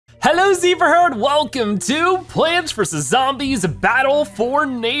Hello Zebraheard, welcome to Plants vs. Zombies Battle for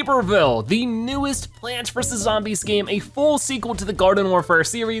Neighborville, the newest Plants vs. Zombies game, a full sequel to the Garden Warfare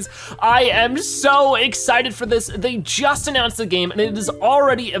series. I am so excited for this. They just announced the game and it is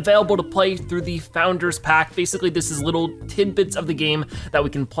already available to play through the Founders Pack. Basically, this is little tidbits of the game that we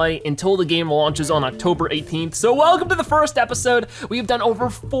can play until the game launches on October 18th. So welcome to the first episode. We have done over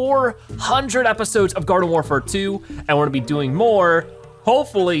 400 episodes of Garden Warfare 2 and we're gonna be doing more,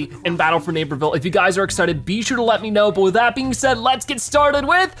 hopefully, in Battle for Neighborville. If you guys are excited, be sure to let me know. But with that being said, let's get started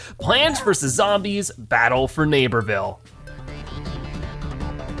with Plants vs. Zombies Battle for Neighborville.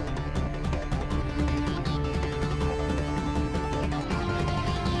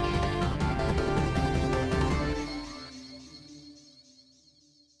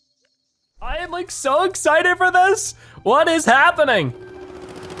 I am like so excited for this. What is happening?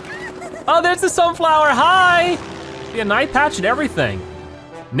 Oh, there's the sunflower, hi! A night patch and everything.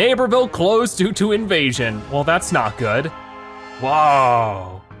 Neighborville closed due to invasion. Well, that's not good.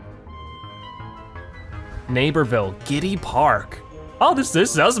 Whoa. Neighborville, Giddy Park. Oh, this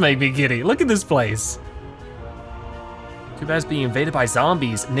does make me giddy. Look at this place. Too bad it's being invaded by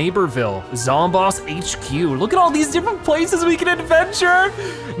zombies. Neighborville, Zomboss HQ. Look at all these different places we can adventure.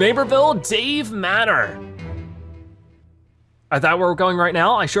 Neighborville, Dave Manor. Is that where we're going right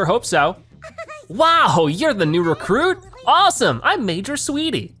now? I sure hope so. Wow, you're the new recruit? Awesome, I'm Major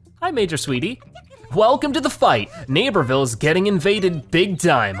Sweetie. Hi, Major Sweetie. Welcome to the fight. Neighborville is getting invaded big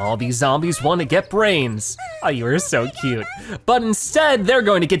time. All these zombies want to get Brainz. Oh, you are so cute. But instead, they're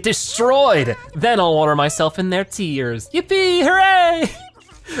going to get destroyed. Then I'll water myself in their tears. Yippee, hooray!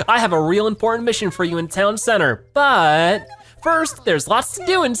 I have a real important mission for you in town center, but first, there's lots to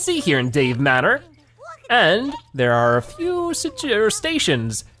do and see here in Dave Manor. And there are a few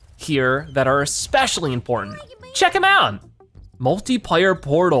stations here that are especially important. Check them out. Multiplayer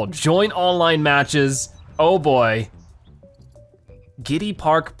portal, join online matches. Oh boy. Giddy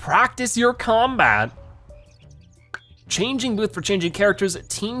Park, practice your combat. Changing booth for changing characters,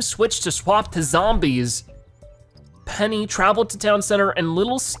 team switch to swap to zombies. Penny, travel to town center, and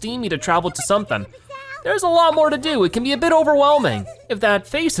Little Steamy to travel to something. There's a lot more to do. It can be a bit overwhelming. If that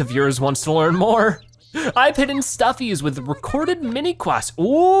face of yours wants to learn more. I've hidden stuffies with recorded mini quests.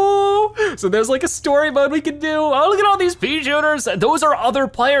 Ooh, so there's like a story mode we can do. Oh, look at all these Peashooters. Those are other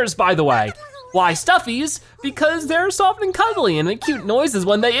players, by the way. Why stuffies? Because they're soft and cuddly and make cute noises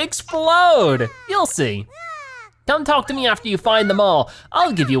when they explode. You'll see. Come talk to me after you find them all.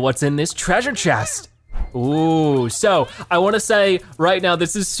 I'll give you what's in this treasure chest. Ooh, so I wanna say right now,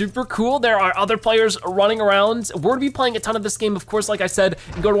 this is super cool. There are other players running around. We're gonna be playing a ton of this game, of course, like I said,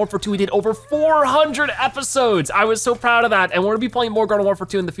 in Garden Warfare 2, we did over 400 episodes. I was so proud of that, and we're gonna be playing more Garden Warfare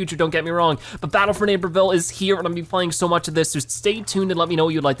 2 in the future, don't get me wrong, but Battle for Neighborville is here, and I'm gonna be playing so much of this, so stay tuned and let me know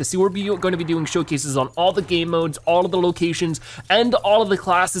what you'd like to see. We're gonna be doing showcases on all the game modes, all of the locations, and all of the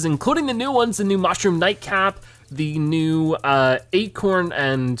classes, including the new ones, the new Mushroom Nightcap, the new Acorn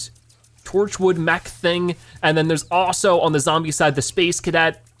and Torchwood mech thing, and then there's also on the zombie side the Space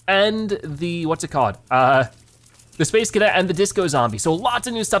Cadet and the, what's it called? The Space Cadet and the Disco Zombie. So lots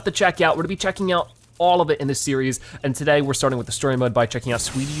of new stuff to check out. We're gonna be checking out all of it in this series, and today we're starting with the story mode by checking out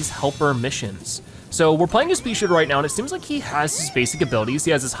Sweetie's Helper missions. So we're playing as Peashooter right now, and it seems like he has his basic abilities.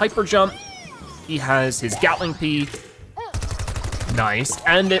 He has his hyper jump, he has his Gatling Pea, nice,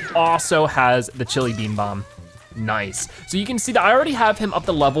 and it also has the Chili Bean Bomb. Nice. So you can see that I already have him up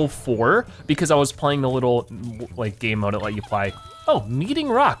to level 4 because I was playing the little like game mode that let you play. Oh, meeting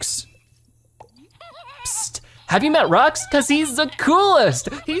Rux. Psst, have you met Rux? Cause he's the coolest.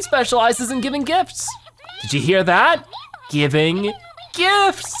 He specializes in giving gifts. Did you hear that? Giving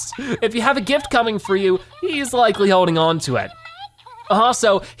gifts. If you have a gift coming for you, he's likely holding on to it.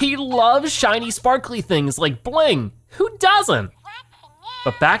 Also, he loves shiny sparkly things like bling. Who doesn't?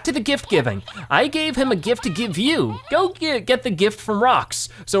 But back to the gift giving. I gave him a gift to give you. Go get the gift from Rux.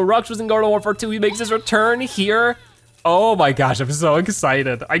 So Rux was in Garden Warfare 2, he makes his return here. Oh my gosh, I'm so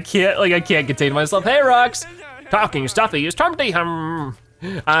excited. I can't contain myself. Hey Rux, talking stuffy is tempting.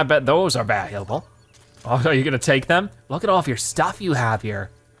 I bet those are valuable. Oh, are you gonna take them? Look at all of your stuff you have here.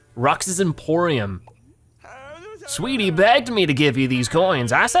 Rux's Emporium. Sweetie begged me to give you these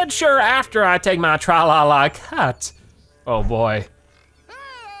coins. I said sure after I take my tra-la-la cut. Oh boy.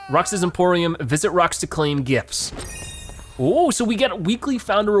 Rux's Emporium, visit Rux to claim gifts. Oh, so we get weekly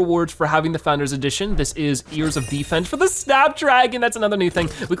founder rewards for having the Founders Edition. This is Ears of Defense for the Snapdragon, that's another new thing.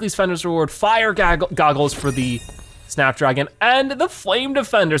 Weekly's Founders Reward, fire goggles for the Snapdragon, and the Flame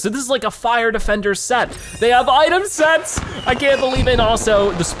Defender. So this is like a Fire Defender set. They have item sets, I can't believe it. And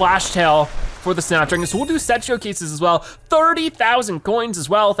also the Splash Tail for the Snapdragon. So we'll do set showcases as well. 30,000 coins as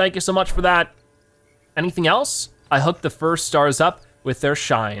well, thank you so much for that. Anything else? I hooked the first stars up with their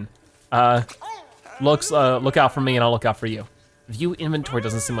shine. Look out for me and I'll look out for you. View inventory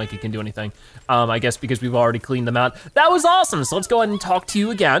doesn't seem like it can do anything. I guess because we've already cleaned them out. That was awesome, so let's go ahead and talk to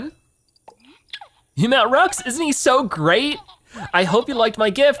you again. You met Rux, isn't he so great? I hope you liked my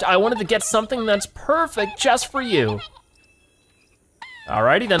gift. I wanted to get something that's perfect just for you.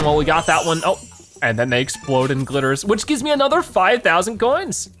 Alrighty then, well we got that one. Oh, and then they explode in glitters, which gives me another 5,000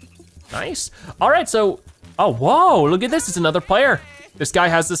 coins. Nice. All right, so, oh, whoa, look at this, it's another player. This guy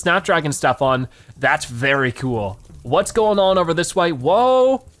has the Snapdragon stuff on. That's very cool. What's going on over this way?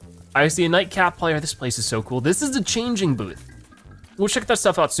 Whoa, I see a nightcap player. This place is so cool. This is a changing booth. We'll check that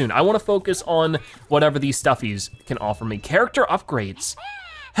stuff out soon. I wanna focus on whatever these stuffies can offer me. Character upgrades.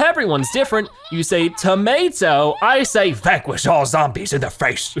 Everyone's different. You say tomato, I say vanquish all zombies in the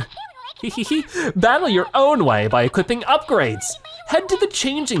face. Battle your own way by equipping upgrades. Head to the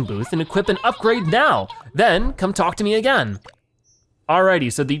changing booth and equip an upgrade now. Then come talk to me again.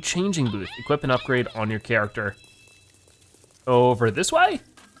 Alrighty, so the changing booth, equip an upgrade on your character. Over this way?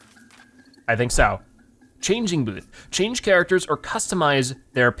 I think so. Changing booth, change characters or customize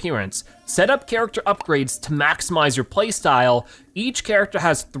their appearance. Set up character upgrades to maximize your playstyle. Each character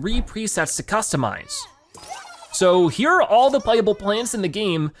has 3 presets to customize. So here are all the playable plants in the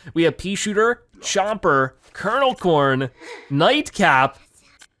game. We have Peashooter, Chomper, Kernel Corn, Nightcap,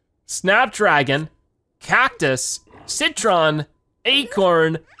 Snapdragon, Cactus, Citron,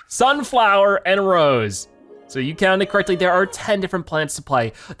 Acorn, Sunflower, and Rose. So you counted correctly, there are 10 different plants to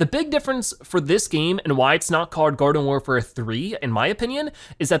play. The big difference for this game and why it's not called Garden Warfare 3, in my opinion,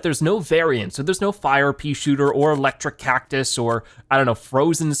 is that there's no variant. So there's no fire Peashooter or electric cactus or, I don't know,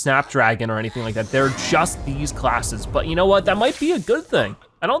 frozen Snapdragon or anything like that. They're just these classes. But you know what, that might be a good thing.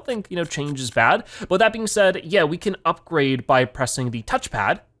 I don't think, change is bad. But that being said, yeah, we can upgrade by pressing the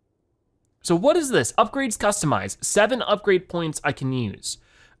touchpad. So what is this? Upgrades customize. 7 upgrade points I can use.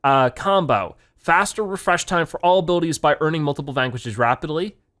 Combo. Faster refresh time for all abilities by earning multiple vanquishes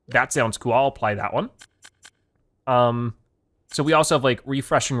rapidly. That sounds cool, I'll apply that one. So we also have like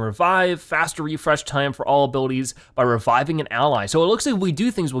refreshing revive, faster refresh time for all abilities by reviving an ally. So it looks like if we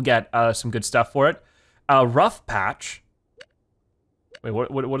do things, we'll get some good stuff for it. Rough patch. Wait,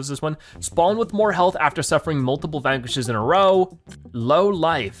 what is this one? Spawn with more health after suffering multiple vanquishes in a row. Low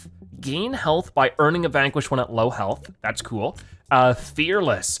life. Gain health by earning a vanquish when at low health. That's cool.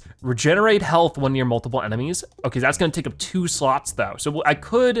 Fearless. Regenerate health when near multiple enemies. Okay, that's gonna take up 2 slots though. So I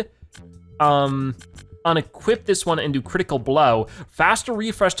could unequip this one and do critical blow. Faster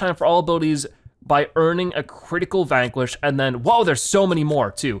refresh time for all abilities by earning a critical vanquish. And then, whoa, there's so many more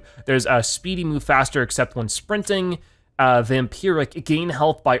too. There's a speedy move faster except when sprinting. Vampiric, gain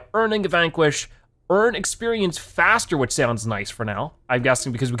health by earning a vanquish. Earn experience faster, which sounds nice for now. I'm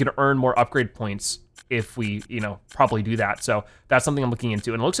guessing because we can earn more upgrade points if we, probably do that. So that's something I'm looking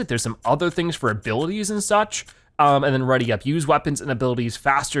into. And it looks like there's some other things for abilities and such. And then ready up, use weapons and abilities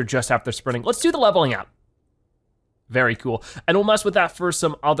faster just after sprinting. Let's do the leveling up. Very cool. And we'll mess with that for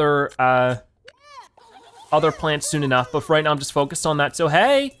some other plants soon enough. But for right now, I'm just focused on that. So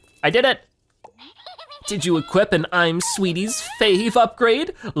hey, I did it. Did you equip an I'm Sweetie's fave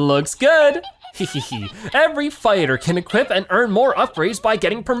upgrade? Looks good. Every fighter can equip and earn more upgrades by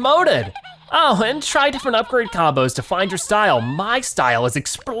getting promoted. Oh, and try different upgrade combos to find your style. My style is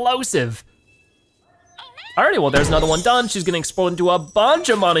explosive. Alrighty, well there's another one done. She's gonna explode into a bunch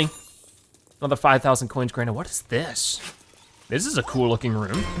of money. Another 5,000 coins granted. What is this? This is a cool looking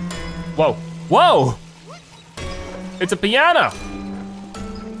room. Whoa, whoa! It's a piano.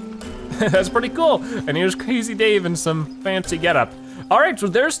 That's pretty cool. And here's Crazy Dave in some fancy getup. All right, so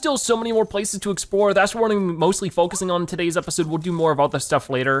there's still so many more places to explore. That's what I'm mostly focusing on today's episode. We'll do more of other stuff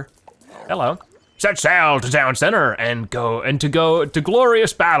later. Hello. Set sail to town center and go to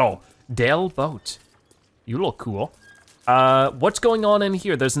glorious battle. Dale Boat. You look cool. What's going on in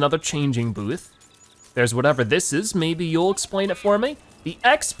here? There's another changing booth. There's whatever this is. Maybe you'll explain it for me. The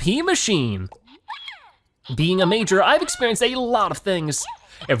XP machine. Being a major, I've experienced a lot of things.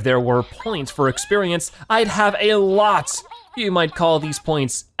 If there were points for experience, I'd have a lot. You might call these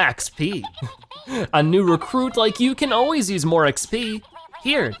points XP. A new recruit like you can always use more XP.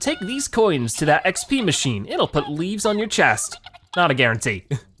 Here, take these coins to that XP machine. It'll put leaves on your chest. Not a guarantee.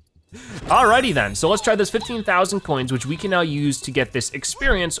 Alrighty then, so let's try this 15,000 coins, which we can now use to get this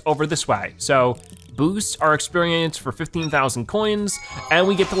experience over this way. So boost our experience for 15,000 coins, and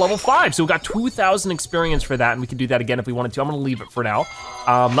we get to level 5. So we got 2,000 experience for that, and we can do that again if we wanted to. I'm gonna leave it for now.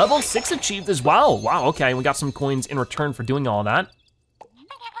 Level 6 achieved as well. Wow, okay, we got some coins in return for doing all that.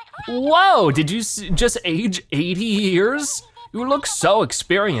 Whoa, did you just age 80 years? You look so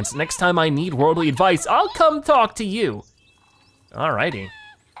experienced. Next time I need worldly advice, I'll come talk to you. Alrighty,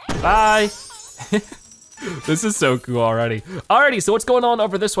 bye. This is so cool already. Alrighty, so what's going on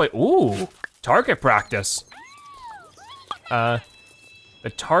over this way? Ooh, target practice. The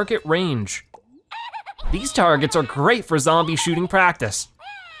target range. These targets are great for zombie shooting practice.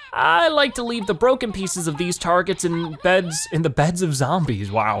 I like to leave the broken pieces of these targets in the beds of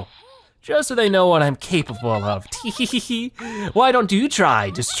zombies, wow. Just so they know what I'm capable of. Why don't you try?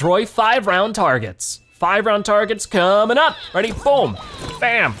 Destroy 5-round targets. 5-round targets coming up. Ready, boom,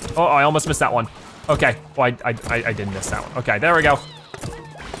 bam. Oh, I almost missed that one. Okay, well, I did miss that one. Okay, there we go.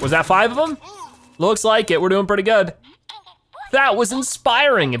 Was that 5 of them? Looks like it, we're doing pretty good. That was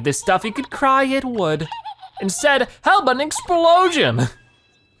inspiring. If this stuffy could cry, it would. Instead, how about an explosion?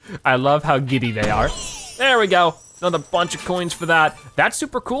 I love how giddy they are. There we go, another bunch of coins for that. That's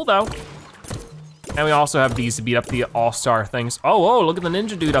super cool though. And we also have these to beat up the all-star things. Oh, look at the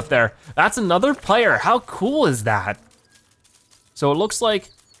ninja dude up there. That's another player, how cool is that? So it looks like,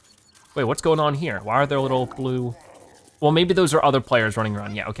 wait, what's going on here? Why are there little blue? Well, maybe those are other players running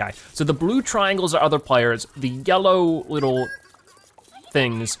around, yeah, okay. So the blue triangles are other players. The yellow little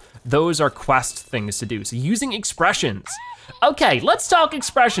things, those are quest things to do. So using expressions. Okay, let's talk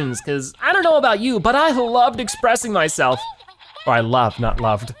expressions, because I don't know about you, but I loved expressing myself. Or I love, not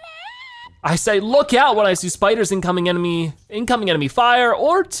loved. I say, look out when I see spiders, incoming enemy fire,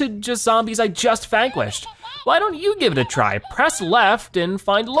 or to just zombies I just vanquished. Why don't you give it a try? Press left and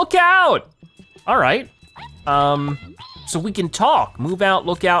find look out. All right, so we can talk, move out,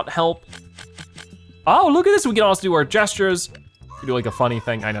 look out, help. Oh, look at this, we can also do our gestures. We do like a funny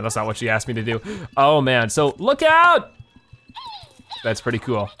thing. I know that's not what she asked me to do. Oh man, so look out. That's pretty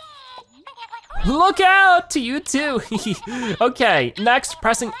cool. Look out to you too. Okay, next,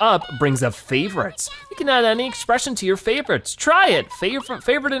 pressing up brings up favorites. You can add any expression to your favorites. Try it,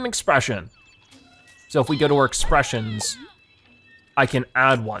 favorite an expression. So if we go to our expressions, I can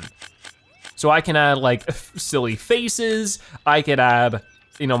add one. So I can add like silly faces. I could add,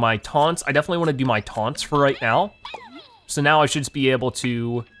 you know, my taunts. I definitely wanna do my taunts for right now. So now I should just be able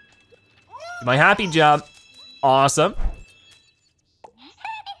to do my happy jump. Awesome.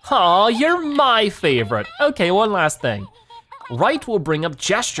 Aw, you're my favorite. Okay, one last thing. Right will bring up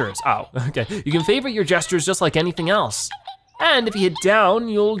gestures. Oh, okay. You can favorite your gestures just like anything else. And if you hit down,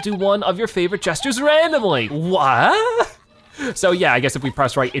 you'll do one of your favorite gestures randomly. What? So yeah, I guess if we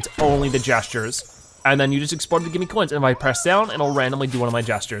press right, it's only the gestures. And then you just export it to give me coins. And if I press down, it'll randomly do one of my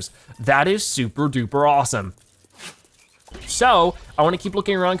gestures. That is super duper awesome. So, I wanna keep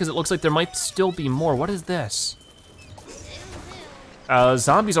looking around because it looks like there might still be more. What is this?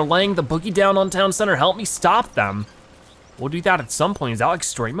 Zombies are laying the boogie down on town center. Help me stop them. We'll do that at some point. Is that like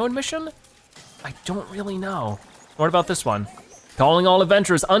story mode mission? I don't really know. What about this one? Calling all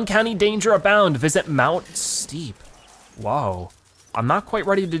adventurers, uncanny danger abound. Visit Mount Steep. Whoa. I'm not quite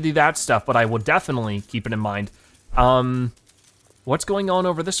ready to do that stuff, but I will definitely keep it in mind. What's going on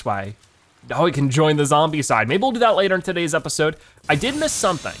over this way? Oh, we can join the zombie side. Maybe we'll do that later in today's episode. I did miss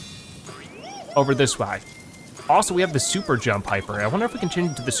something over this way. Also, we have the super jump hyper. I wonder if we can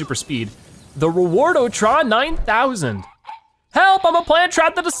change it to the super speed. The Rewardotron 9000. Help, I'm a plant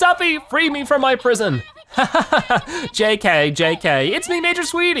trapped in a stuffy. Free me from my prison. JK, it's me, Major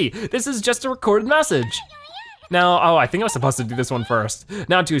Sweetie. This is just a recorded message. Now, oh, I think I was supposed to do this one first.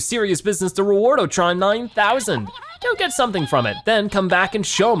 Now to serious business, the Rewardotron 9000. Go get something from it, then come back and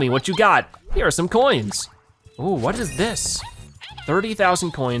show me what you got. Here are some coins. Ooh, what is this?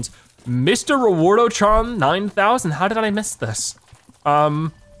 30,000 coins. Mr. Rewardotron 9000, how did I miss this?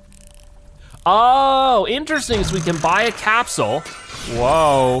 Oh, interesting, so we can buy a capsule.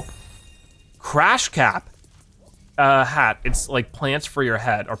 Whoa. Crash cap hat. It's like plants for your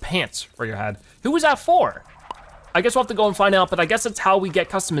head, or pants for your head. Who was that for? I guess we'll have to go and find out, but I guess that's how we get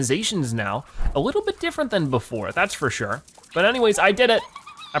customizations now. A little bit different than before, that's for sure. But anyways, I did it.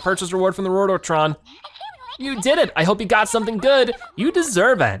 I purchased reward from the Rewardotron. You did it, I hope you got something good. You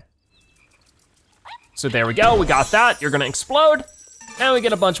deserve it. So there we go, we got that. You're gonna explode, and we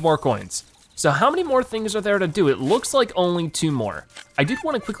get a bunch more coins. So how many more things are there to do? It looks like only 2 more. I did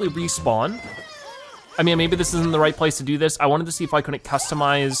wanna quickly respawn. I mean, maybe this isn't the right place to do this. I wanted to see if I couldn't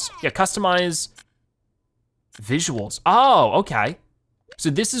customize, customize visuals. Oh, okay. So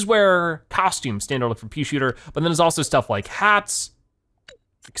this is where costumes, standard look for Peashooter, but then there's also stuff like hats,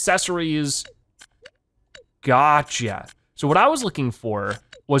 accessories. Gotcha. So what I was looking for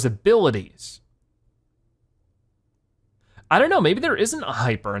was abilities. I don't know, maybe there isn't a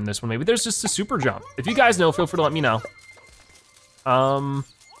hyper in this one. Maybe there's just a super jump. If you guys know, feel free to let me know.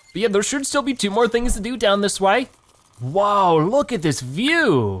 But yeah, there should still be 2 more things to do down this way. Whoa, look at this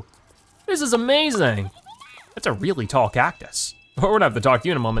view. This is amazing. That's a really tall cactus. We're gonna have to talk to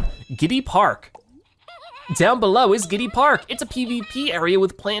you in a moment. Giddy Park. Down below is Giddy Park. It's a PvP area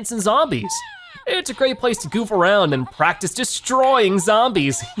with plants and zombies. It's a great place to goof around and practice destroying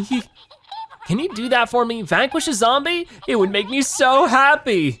zombies. Can you do that for me? Vanquish a zombie? It would make me so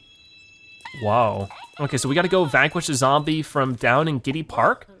happy. Whoa. Okay, so we gotta go vanquish a zombie from down in Giddy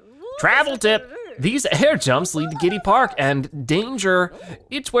Park? Travel tip, these air jumps lead to Giddy Park, and danger,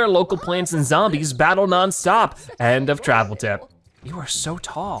 it's where local plants and zombies battle nonstop. End of travel tip. You are so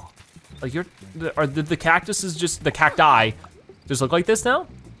tall. Like the cactuses just, the cacti, just look like this now?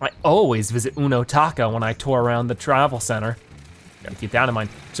 I always visit Uno Taco when I tour around the travel center. Gotta keep that in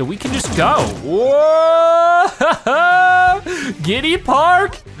mind. So we can just go. Whoa! Giddy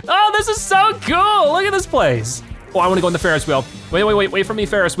Park! Oh, this is so cool! Look at this place. Oh, I wanna go on the Ferris wheel. Wait for me,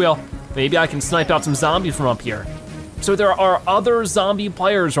 Ferris wheel. Maybe I can snipe out some zombies from up here. So there are other zombie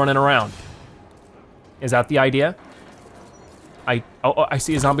players running around. Is that the idea? I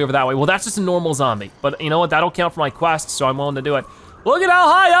see a zombie over that way. Well, that's just a normal zombie, but you know what? That'll count for my quest, so I'm willing to do it. Look at how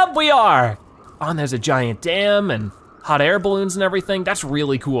high up we are! Oh, and there's a giant dam and hot air balloons and everything. That's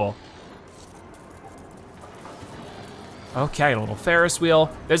really cool. Okay, a little Ferris wheel.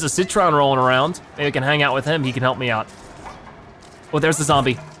 There's a Citron rolling around. Maybe I can hang out with him, he can help me out. Oh, there's the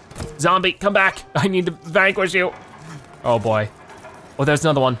zombie. Zombie, come back. I need to vanquish you. Oh boy. Oh, there's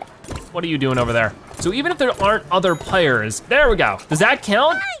another one. What are you doing over there? So even if there aren't other players, there we go. Does that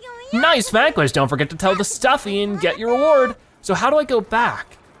count? Nice vanquish. Don't forget to tell the Stuffy and get your reward. So how do I go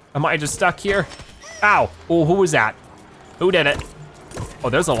back? Am I just stuck here? Ow, oh, who was that? Who did it? Oh,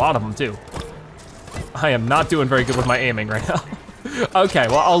 there's a lot of them too. I am not doing very good with my aiming right now. Okay,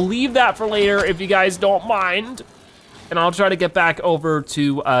 well, I'll leave that for later if you guys don't mind. And I'll try to get back over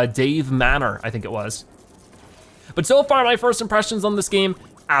to Dave Manor, I think it was. But so far, my first impressions on this game,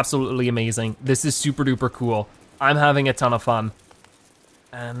 absolutely amazing. This is super duper cool. I'm having a ton of fun.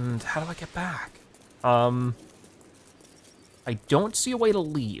 And how do I get back? I don't see a way to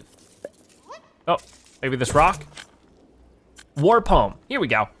leave. Oh, maybe this rock? Warp home, here we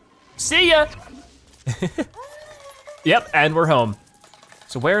go. See ya! Yep, and we're home.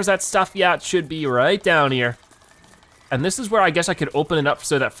 So where's that stuff? Yeah, it should be right down here. And this is where I guess I could open it up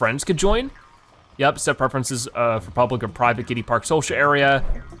so that friends could join. Yep, set preferences for public or private Giddy Park social area.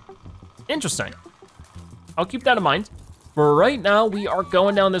 Interesting. I'll keep that in mind. For right now, we are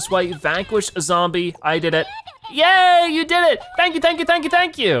going down this way. Vanquish a zombie, I did it. Yay, you did it! Thank you, thank you, thank you,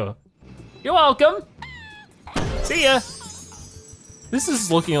 thank you. You're welcome. See ya. This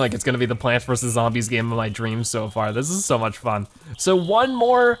is looking like it's gonna be the Plants vs. Zombies game of my dreams so far. This is so much fun. So one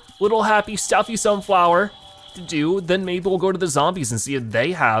more little happy stuffy sunflower to do, then maybe we'll go to the zombies and see if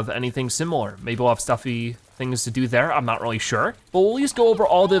they have anything similar. Maybe we'll have stuffy things to do there, I'm not really sure. But we'll at least go over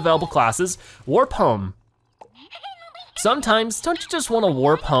all the available classes. Warp home. Sometimes, don't you just wanna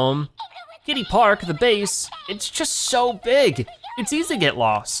warp home? Giddy Park, the base, it's just so big. It's easy to get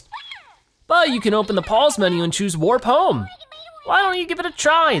lost. But you can open the pause menu and choose warp home. Why don't you give it a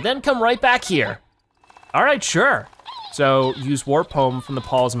try, then come right back here? All right, sure. So use warp home from the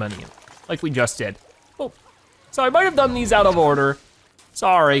pause menu, like we just did. Oh, so I might have done these out of order.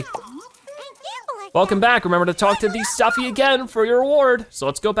 Sorry. Welcome back, remember to talk to the Stuffy again for your reward. So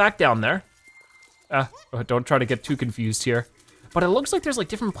let's go back down there. Don't try to get too confused here. But it looks like there's like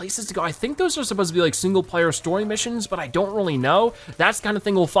different places to go. I think those are supposed to be like single player story missions, but I don't really know. That's the kind of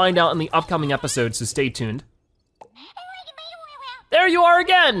thing we'll find out in the upcoming episodes, so stay tuned. There you are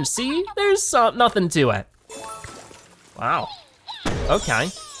again, see? There's nothing to it. Wow, okay.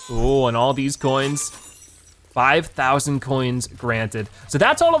 Ooh, and all these coins, 5,000 coins granted. So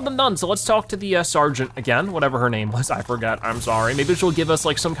that's all of them done, so let's talk to the sergeant again, whatever her name was, I forgot, I'm sorry. Maybe she'll give us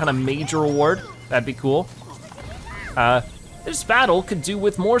like some kind of major reward, that'd be cool. This battle could do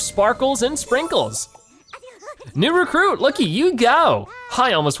with more sparkles and sprinkles. New recruit, looky, you go.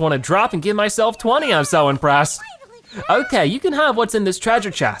 I almost wanna drop and give myself 20, I'm so impressed. Okay, you can have what's in this treasure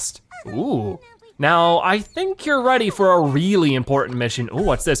chest. Ooh. Now, I think you're ready for a really important mission. Ooh,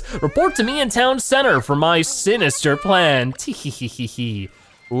 what's this? Report to me in town center for my sinister plan. Tee-hee-hee-hee-hee.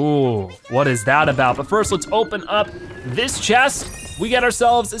 Ooh, what is that about? But first, let's open up this chest. We get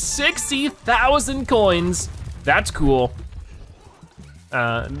ourselves 60,000 coins. That's cool.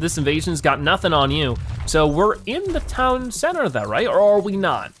 This invasion's got nothing on you. So we're in the town center though, right? Or are we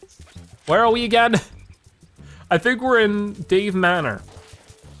not? Where are we again? I think we're in Dave Manor.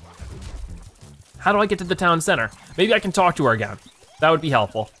 How do I get to the town center? Maybe I can talk to her again. That would be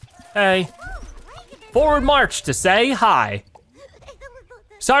helpful. Hey. Forward march to say hi.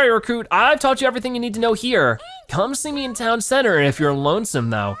 Sorry, recruit, I've taught you everything you need to know here. Come see me in town center if you're lonesome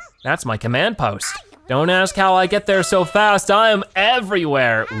though. That's my command post. Don't ask how I get there so fast, I am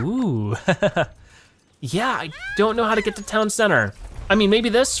everywhere. Ooh, yeah, I don't know how to get to town center. I mean, maybe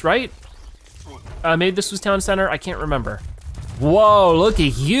this, right? Maybe this was town center, I can't remember. Whoa, look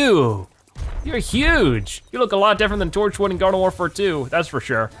at you. You're huge. You look a lot different than Torchwood and Garden Warfare 2, that's for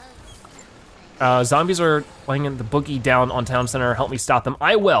sure. Zombies are laying the boogie down on town center. Help me stop them,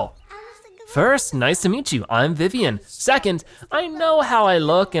 I will. First, nice to meet you, I'm Vivian. Second, I know how I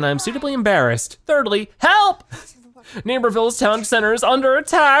look and I'm suitably embarrassed. Thirdly, help! Neighborville's town center is under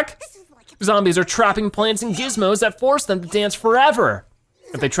attack. Zombies are trapping plants and gizmos that force them to dance forever.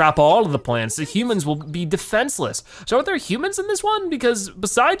 If they trap all of the plants, the humans will be defenseless. So are there humans in this one? Because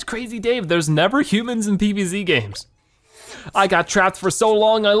besides Crazy Dave, there's never humans in PvZ games. I got trapped for so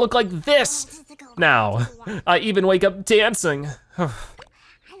long, I look like this. Now, I even wake up dancing.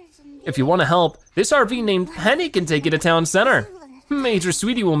 If you wanna help, this RV named Penny can take you to town center. Major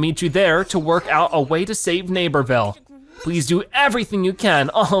Sweetie will meet you there to work out a way to save Neighborville. Please do everything you can.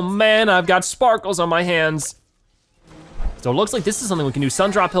 Oh man, I've got sparkles on my hands. So it looks like this is something we can do.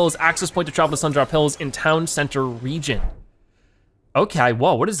 Sundrop Hills, access point to travel to Sundrop Hills in town center region. Okay,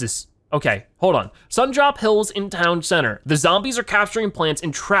 whoa, what is this? Okay, hold on. Sundrop Hills in town center. The zombies are capturing plants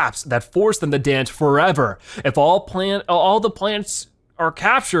in traps that force them to dance forever. If all the plants are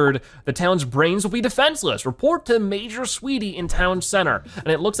captured, the town's brains will be defenseless. Report to Major Sweetie in town center. And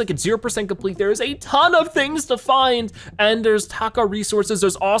it looks like it's 0% complete. There is a ton of things to find, and there's taco resources.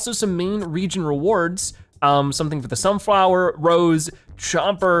 There's also some main region rewards. Something for the sunflower, rose,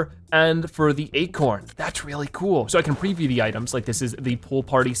 chomper, and for the acorn. That's really cool. So I can preview the items, like this is the pool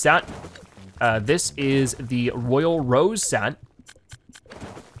party set. This is the royal rose set.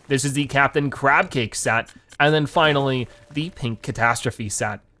 This is the Captain Crab Cake set. And then finally, the pink catastrophe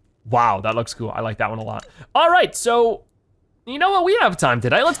set. Wow, that looks cool. I like that one a lot. All right, so you know what? We have time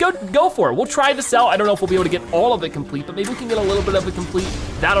today. Let's go for it. We'll try this out. I don't know if we'll be able to get all of it complete, but maybe we can get a little bit of it complete.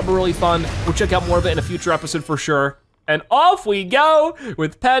 That'll be really fun. We'll check out more of it in a future episode for sure. And off we go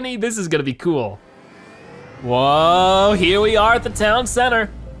with Penny. This is gonna be cool. Whoa, here we are at the town center.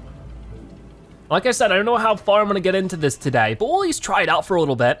 Like I said, I don't know how far I'm gonna get into this today, but we'll at least try it out for a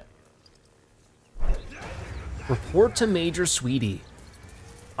little bit. Report to Major Sweetie.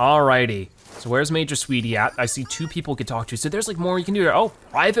 Alrighty, so where's Major Sweetie at? I see 2 people we could talk to, so there's like more you can do here. Oh,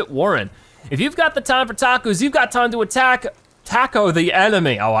 Private Warren. If you've got the time for tacos, you've got time to taco the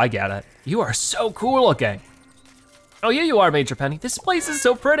enemy. Oh, I get it. You are so cool looking. Oh, here you are, Major Penny. This place is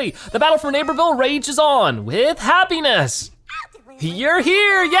so pretty. The battle for Neighborville rages on with happiness. You're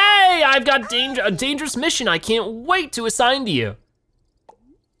here, yay! I've got a dangerous mission I can't wait to assign to you.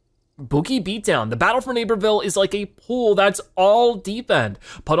 Boogie Beatdown. The battle for Neighborville is like a pool that's all deep end.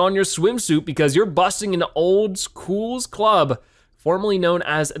 Put on your swimsuit because you're busting into Old School's club, formerly known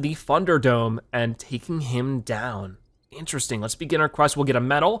as the Thunderdome, and taking him down. Interesting, let's begin our quest. We'll get a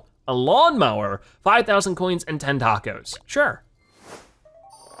medal, a lawnmower, 5,000 coins, and 10 tacos. Sure.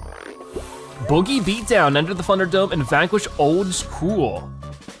 Boogie Beatdown, enter the Thunderdome and vanquish Old School.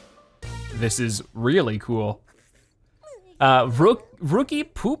 This is really cool. Rookie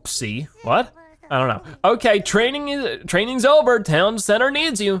Poopsie, what? I don't know. Okay, training's over, town center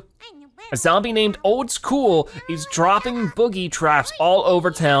needs you. A zombie named Old School is dropping boogie traps all over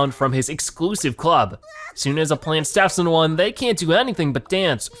town from his exclusive club. Soon as a plant steps in one, they can't do anything but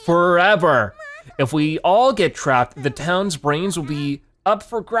dance forever. If we all get trapped, the town's brains will be up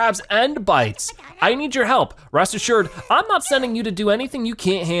for grabs and bites. I need your help. Rest assured, I'm not sending you to do anything you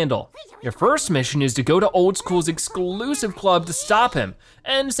can't handle. Your first mission is to go to Old School's exclusive club to stop him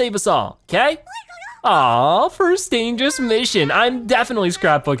and save us all, okay? Aw, first dangerous mission. I'm definitely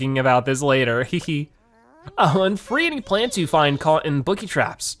scrapbooking about this later, hehe. Oh, and free any plants you find caught in boogie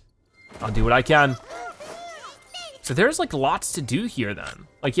traps. I'll do what I can. So there's like lots to do here then.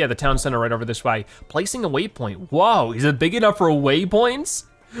 Like yeah, the town center right over this way. Placing a waypoint. Whoa, is it big enough for waypoints?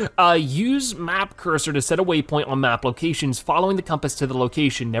 Use map cursor to set a waypoint on map locations, following the compass to the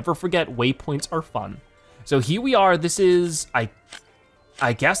location. Never forget, waypoints are fun. So here we are, this is,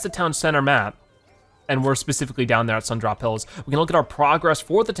 I guess the town center map, and we're specifically down there at Sundrop Hills. We can look at our progress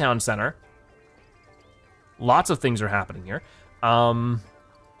for the town center. Lots of things are happening here. Wow,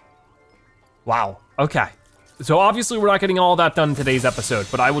 okay. So obviously we're not getting all that done in today's episode,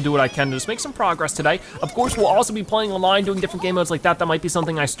 but I will do what I can to just make some progress today. Of course, we'll also be playing online, doing different game modes like that. That might be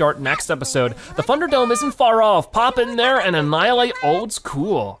something I start next episode. The Thunderdome isn't far off. Pop in there and annihilate Old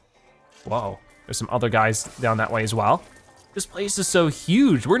School. Whoa, there's some other guys down that way as well. This place is so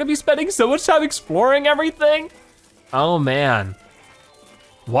huge. We're gonna be spending so much time exploring everything. Oh man.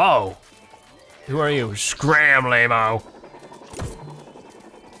 Whoa. Who are you? Scram, lame-o.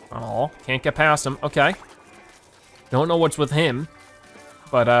 Oh, can't get past him, okay. Don't know what's with him,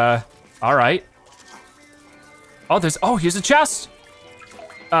 but all right. Oh, here's a chest.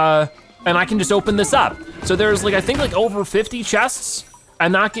 And I can just open this up. So there's like, I think like over 50 chests,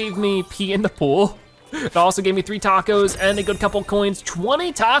 and that gave me pee in the pool. It also gave me 3 tacos and a good couple coins,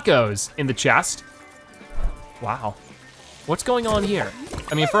 20 tacos in the chest. Wow, what's going on here?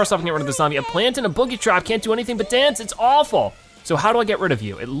 I mean, first off, I can get rid of the zombie. A plant and a boogie trap can't do anything but dance, it's awful. So how do I get rid of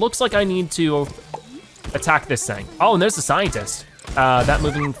you? It looks like I need to attack this thing. Oh, and there's the scientist. That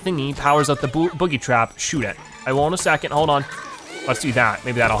moving thingy powers up the boogie trap, shoot it. I will in a second, hold on. Let's do that,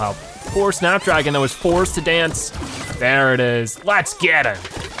 maybe that'll help. Poor Snapdragon that was forced to dance. There it is, let's get him.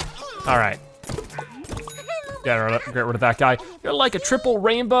 All right. Get rid of that guy. You're like a triple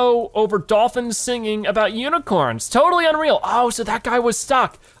rainbow over dolphins singing about unicorns. Totally unreal. Oh, so that guy was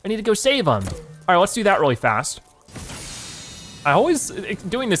stuck. I need to go save him. All right, let's do that really fast. I always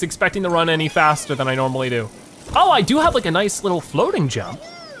doing this expecting to run any faster than I normally do. Oh, I do have like a nice little floating jump.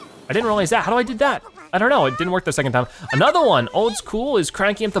 I didn't realize that. How do I do that? I don't know, it didn't work the second time. Another one, old school, is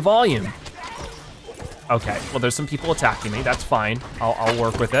cranking up the volume. Okay, well there's some people attacking me, that's fine. I'll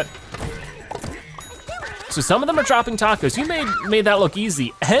work with it. So some of them are dropping tacos. You made that look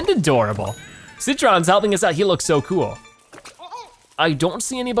easy and adorable. Citron's helping us out, he looks so cool. I don't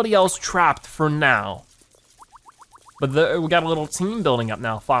see anybody else trapped for now. But we got a little team building up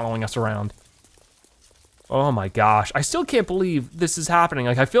now, following us around. Oh my gosh, I still can't believe this is happening.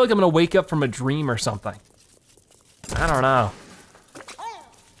 Like, I feel like I'm gonna wake up from a dream or something. I don't know.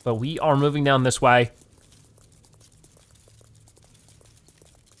 But we are moving down this way.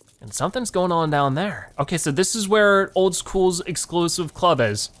 And something's going on down there. Okay, so this is where Old School's exclusive club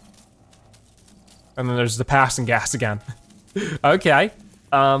is. And then there's the passing gas again. Okay,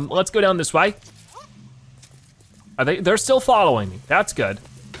 let's go down this way. They're still following me, that's good.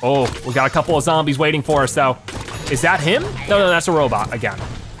 Oh, we got a couple of zombies waiting for us though. Is that him? No, that's a robot again.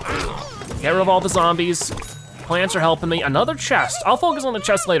 Get rid of all the zombies. Plants are helping me. Another chest, I'll focus on the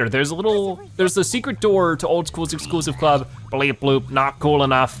chest later. There's the secret door to Old School's exclusive club. Bleep bloop, not cool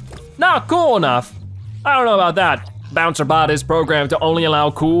enough. Not cool enough? I don't know about that. Bouncer Bot is programmed to only allow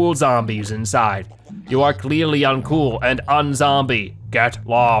cool zombies inside. You are clearly uncool and unzombie. Get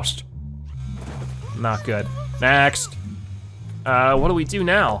lost. Not good. Next. What do we do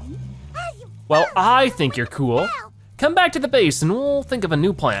now? Well, I think you're cool. Come back to the base and we'll think of a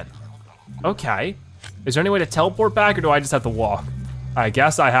new plan. Okay. Is there any way to teleport back or do I just have to walk? I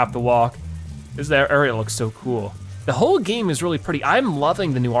guess I have to walk. This area looks so cool. The whole game is really pretty. I'm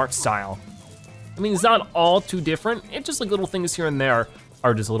loving the new art style. I mean, it's not all too different. It's just like little things here and there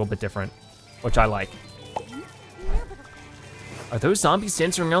are just a little bit different, which I like. Are those zombies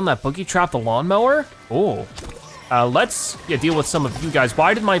dancing around that boogie trap, the lawnmower? Oh. Let's deal with some of you guys.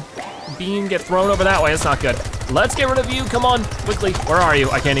 Why did my beam get thrown over that way? That's not good. Let's get rid of you, come on, quickly. Where are you?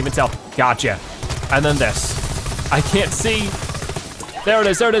 I can't even tell. Gotcha. And then this. I can't see. There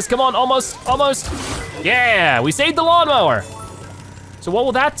it is, come on, almost. Yeah, we saved the lawnmower. So what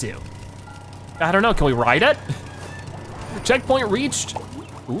will that do? I don't know, can we ride it? Checkpoint reached.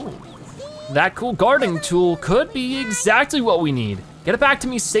 Ooh, that cool gardening tool could be exactly what we need. Get it back to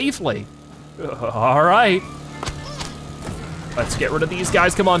me safely. All right. Let's get rid of these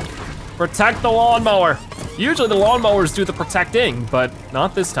guys, come on. Protect the lawnmower. Usually the lawnmowers do the protecting, but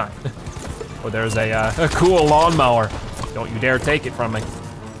not this time. Oh, there's a cool lawnmower. Don't you dare take it from me.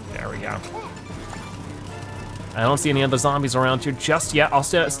 There we go. I don't see any other zombies around here just yet. I'll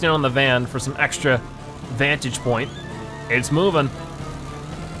stand on the van for some extra vantage point. It's moving.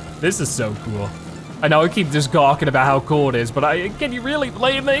 This is so cool. I know I keep just gawking about how cool it is, but can you really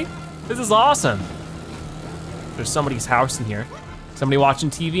blame me? This is awesome. There's somebody's house in here. Somebody watching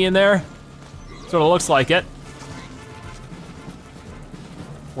TV in there? Sort of looks like it.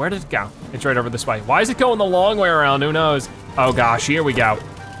 Where did it go? It's right over this way. Why is it going the long way around? Who knows? Oh gosh, here we go.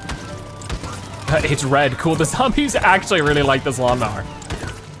 It's red, cool. The zombies actually really like this lawnmower.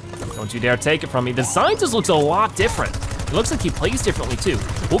 Don't you dare take it from me. The design just looks a lot different. It looks like he plays differently too.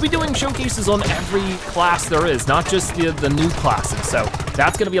 We'll be doing showcases on every class there is, not just the new classes. So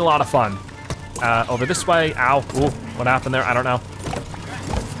that's gonna be a lot of fun. Over this way, ow, ooh, what happened there? I don't know.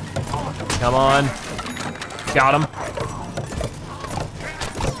 Come on, got him.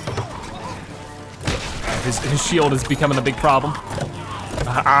 His shield is becoming a big problem.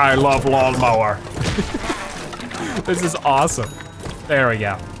 I love lawnmower. This is awesome. There we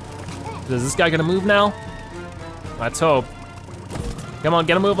go. Is this guy gonna move now? Let's hope. Come on,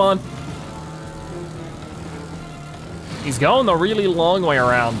 get a move on. He's going the really long way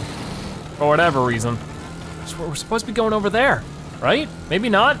around, for whatever reason. So we're supposed to be going over there, right? Maybe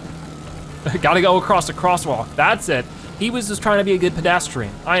not. Gotta go across the crosswalk, that's it. He was just trying to be a good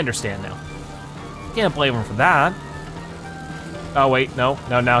pedestrian. I understand now. Can't blame him for that. Oh wait, no,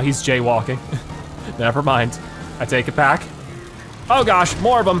 he's jaywalking. Never mind, I take it back. Oh gosh,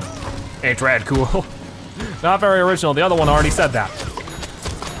 more of them. Ain't rad cool. Not very original, the other one already said that.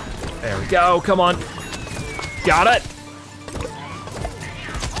 There we go, come on. Got it.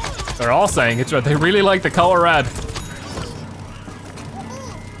 They're all saying it's red, they really like the color red.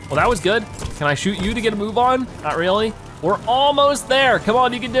 Well, that was good. Can I shoot you to get a move on? Not really. We're almost there, come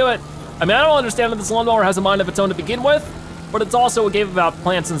on, you can do it. I mean, I don't understand that this lawnmower has a mind of its own to begin with, but it's also a game about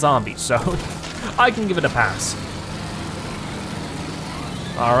plants and zombies, so I can give it a pass.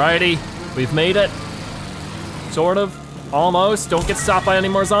 Alrighty, we've made it. Sort of, almost. Don't get stopped by any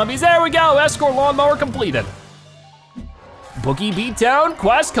more zombies. There we go, escort lawnmower completed. Boogie Beatdown,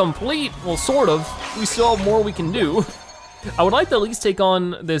 quest complete. Well, sort of, we still have more we can do. I would like to at least take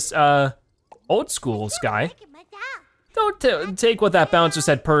on this old school guy. Don't take what that bouncer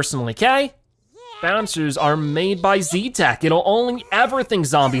said personally, okay? Bouncers are made by Z-Tech. It'll only ever think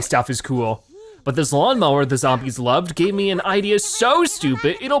zombie stuff is cool. But this lawnmower the zombies loved gave me an idea so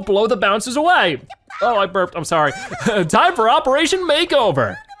stupid, it'll blow the bouncers away. Oh, I burped, I'm sorry. Time for Operation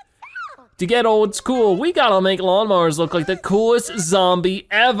Makeover. To get old school, we gotta make lawnmowers look like the coolest zombie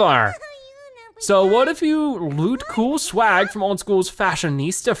ever. So what if you loot cool swag from old school's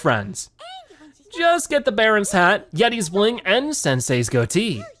fashionista friends? Just get the Baron's hat, Yeti's bling, and Sensei's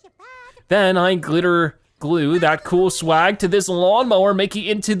goatee. Then I glitter glue that cool swag to this lawnmower, making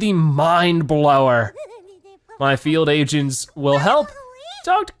it into the mind blower. My field agents will help.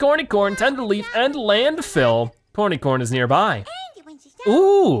 Talk to Corn, Tender Leaf, and Landfill. Corn is nearby.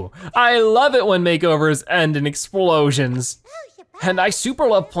 Ooh, I love it when makeovers end in explosions. And I super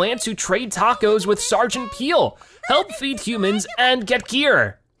love plants who trade tacos with Sergeant Peel, help feed humans, and get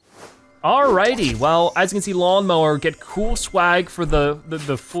gear. Alrighty, well, as you can see, lawnmower, get cool swag for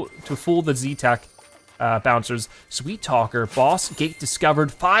to fool the Z-Tech bouncers. Sweet Talker, boss gate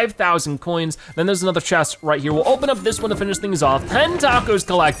discovered, 5,000 coins. Then there's another chest right here. We'll open up this one to finish things off. 10 tacos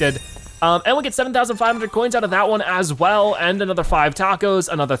collected. And we get 7,500 coins out of that one as well, and another 5 tacos,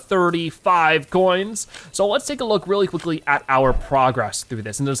 another 35 coins. So let's take a look really quickly at our progress through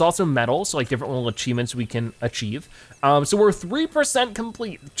this. And there's also medals, so like different little achievements we can achieve. So we're 3%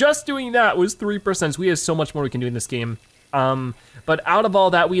 complete. Just doing that was 3%, so we have so much more we can do in this game. But out of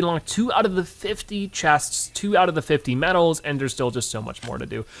all that, we unlocked 2 out of the 50 chests, 2 out of the 50 medals, and there's still just so much more to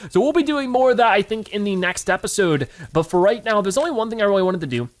do. So we'll be doing more of that, I think, in the next episode. But for right now, there's only one thing I really wanted to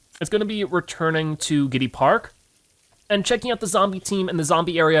do. It's gonna be returning to Giddy Park and checking out the zombie team in the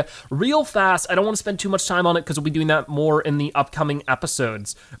zombie area real fast. I don't wanna spend too much time on it because we'll be doing that more in the upcoming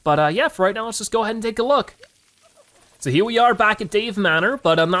episodes. But yeah, for right now, let's just go ahead and take a look. So here we are back at Dave Manor,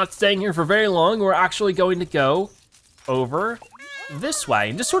 but I'm not staying here for very long. We're actually going to go over this way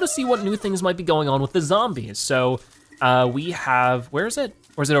and just sort of see what new things might be going on with the zombies. So we have, where is it?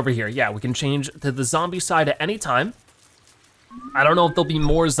 Or is it over here? Yeah, we can change to the zombie side at any time. I don't know if there'll be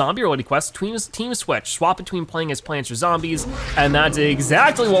more zombie-related quests. Team switch, swap between playing as plants or zombies, and that's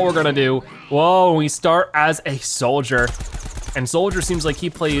exactly what we're gonna do. Whoa, we start as a soldier, and soldier seems like he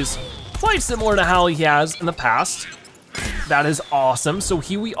plays quite similar to how he has in the past. That is awesome. So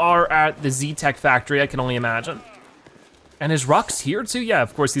here we are at the Z-Tech factory, I can only imagine. And is Rux here too? Yeah,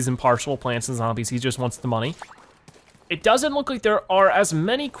 of course he's impartial, plants and zombies, he just wants the money. It doesn't look like there are as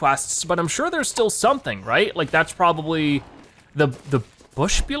many quests, but I'm sure there's still something, right? Like that's probably the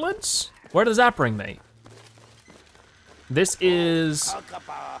Bushbulance? Where does that bring me? This is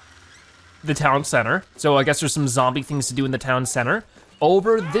the town center. So I guess there's some zombie things to do in the town center.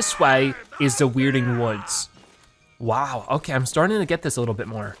 Over this way is the Weirding Woods. Wow, okay, I'm starting to get this a little bit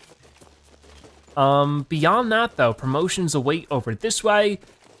more. Beyond that though, promotions await over this way,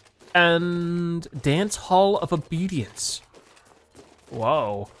 and Dance Hall of Obedience.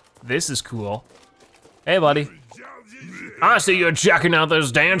 Whoa, this is cool. Hey buddy. I see you're checking out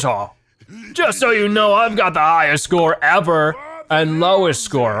this dance hall. Just so you know, I've got the highest score ever and lowest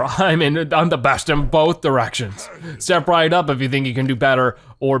score. I'm the best in both directions. Step right up if you think you can do better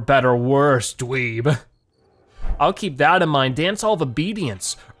or better worse, dweeb. I'll keep that in mind. Dance Hall of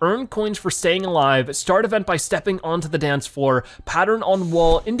Obedience. Earn coins for staying alive. Start event by stepping onto the dance floor. Pattern on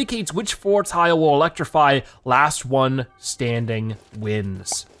wall indicates which floor tile will electrify. Last one standing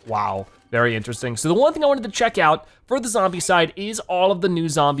wins. Wow, very interesting. So the one thing I wanted to check out for the zombie side is all of the new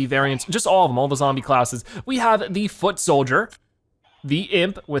zombie variants, just all of them, all the zombie classes. We have the Foot Soldier. the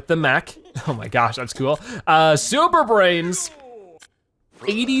imp with the mech. Oh my gosh, that's cool. Super Brainz,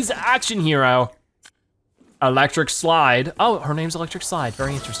 80s action hero. Electric Slide. Oh, her name's Electric Slide,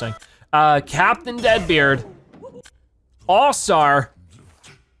 very interesting. Captain Deadbeard, All-Star,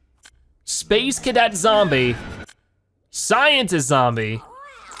 Space Cadet Zombie, Scientist Zombie,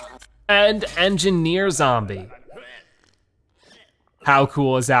 and Engineer Zombie. How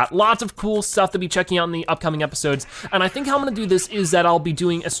cool is that? Lots of cool stuff to be checking out in the upcoming episodes. And I think how I'm gonna do this is that I'll be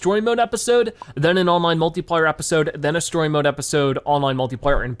doing a story mode episode, then an online multiplayer episode, then a story mode episode, online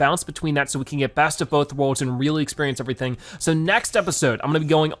multiplayer, and bounce between that so we can get best of both worlds and really experience everything. So next episode, I'm gonna be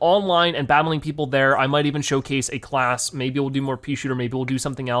going online and battling people there. I might even showcase a class. Maybe we'll do more Peashooter, maybe we'll do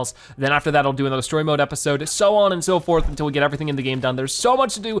something else. Then after that, I'll do another story mode episode, so on and so forth until we get everything in the game done. There's so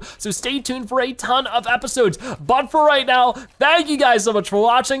much to do, so stay tuned for a ton of episodes. But for right now, thank you guys so much for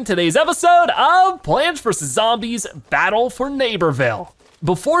watching today's episode of Plants vs. Zombies Battle for Neighborville.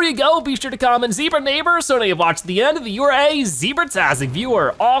 Before you go, be sure to comment Zebra Neighbor so now you've watched the end of the you're a Zebra-tastic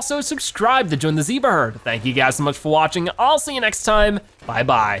viewer. Also subscribe to join the Zebra Herd. Thank you guys so much for watching. I'll see you next time.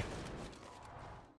 Bye-bye.